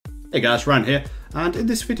Hey guys, Ryan here, and in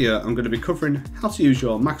this video I'm going to be covering how to use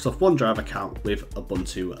your Microsoft OneDrive account with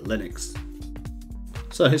Ubuntu Linux.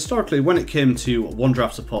 So historically, when it came to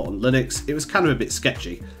OneDrive support on Linux, it was kind of a bit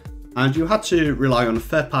sketchy, and you had to rely on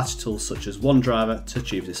third-party tools such as OneDrive to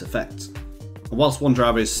achieve this effect. And whilst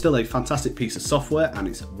OneDrive is still a fantastic piece of software and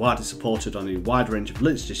it's widely supported on a wide range of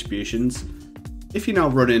Linux distributions, if you're now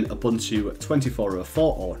running Ubuntu 24.04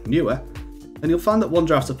 or newer, then you'll find that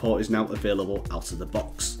OneDrive support is now available out of the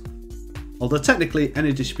box. Although technically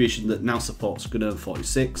any distribution that now supports Gnome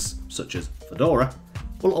 46, such as Fedora,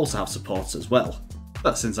 will also have support as well.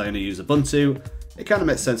 But since I only use Ubuntu, it kind of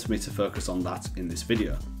makes sense for me to focus on that in this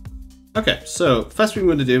video. Okay, so first thing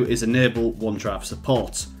we're going to do is enable OneDrive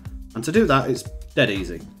support. And to do that, it's dead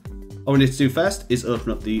easy. All we need to do first is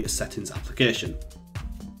open up the settings application.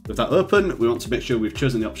 With that open, we want to make sure we've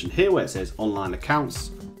chosen the option here where it says online accounts.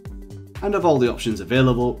 And of all the options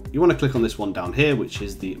available, you want to click on this one down here, which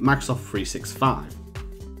is the Microsoft 365.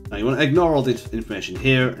 Now you want to ignore all the information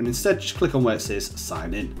here and instead just click on where it says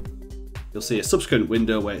sign in. You'll see a subsequent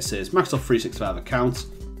window where it says Microsoft 365 account.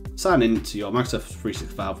 Sign in to your Microsoft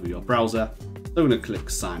 365 with your browser. So we're going to click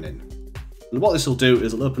sign in. And what this will do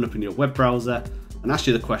is it'll open up in your web browser and ask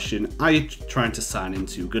you the question, are you trying to sign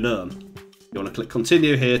into Gnome? You want to click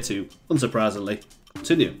continue here to, unsurprisingly,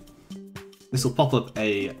 continue. This will pop up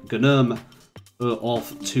a Gnome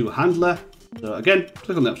OAuth2 Handler. So again,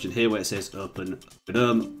 click on the option here where it says open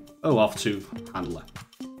Gnome OAuth2 Handler.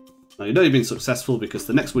 Now you know you've been successful because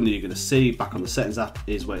the next window you're going to see back on the settings app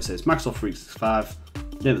is where it says Microsoft 365,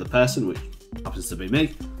 name of the person, which happens to be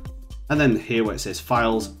me, and then here where it says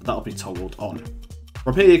files, that'll be toggled on.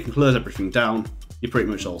 From here you can close everything down, you're pretty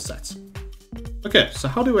much all set. Okay, so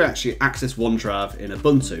how do we actually access OneDrive in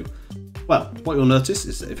Ubuntu? Well, what you'll notice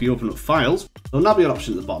is that if you open up files, there'll now be an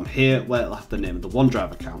option at the bottom here where it'll have the name of the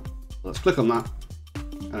OneDrive account. So let's click on that,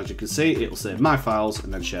 and as you can see, it'll say My Files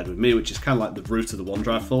and then Shared with Me, which is kind of like the root of the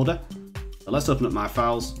OneDrive folder. So let's open up My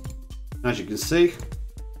Files. And as you can see,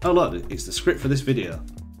 oh look, it's the script for this video.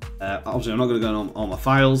 Obviously, I'm not going to go on all my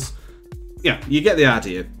files. Yeah, you get the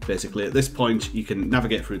idea. Basically, at this point, you can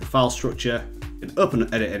navigate through the file structure, you can open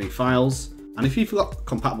and edit any files, and if you've got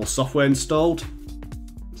compatible software installed,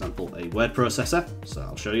 for example, a word processor, so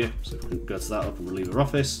I'll show you. So if we can go to that, open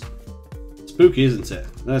LibreOffice. Spooky, isn't it?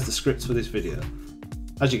 There's the scripts for this video.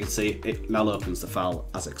 As you can see, it now opens the file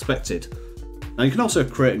as expected. Now you can also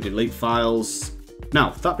create and delete files. Now,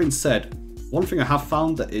 that being said, one thing I have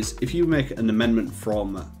found that is if you make an amendment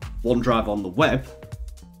from OneDrive on the web,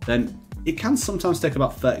 then it can sometimes take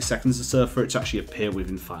about 30 seconds or so for it to actually appear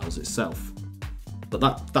within files itself. But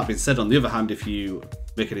that being said, on the other hand, if you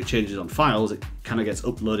make any changes on files, it kind of gets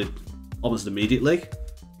uploaded almost immediately.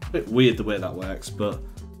 A bit weird the way that works, but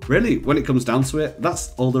really, when it comes down to it,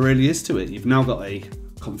 that's all there really is to it. You've now got a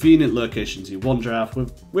convenient location to your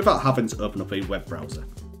OneDrive without having to open up a web browser.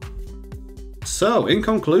 So, in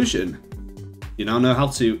conclusion, you now know how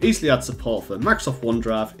to easily add support for Microsoft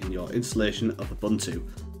OneDrive in your installation of Ubuntu.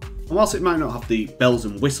 And whilst it might not have the bells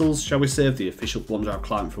and whistles, shall we say, of the official OneDrive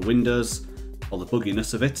client for Windows, or the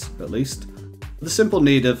bugginess of it, at least, with the simple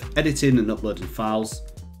need of editing and uploading files,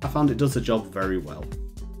 I found it does the job very well.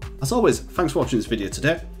 As always, thanks for watching this video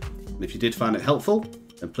today, and if you did find it helpful,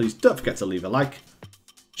 then please don't forget to leave a like,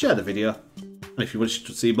 share the video, and if you wish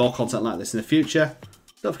to see more content like this in the future,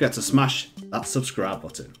 don't forget to smash that subscribe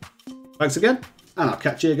button. Thanks again, and I'll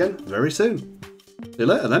catch you again very soon. See you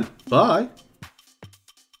later then, bye!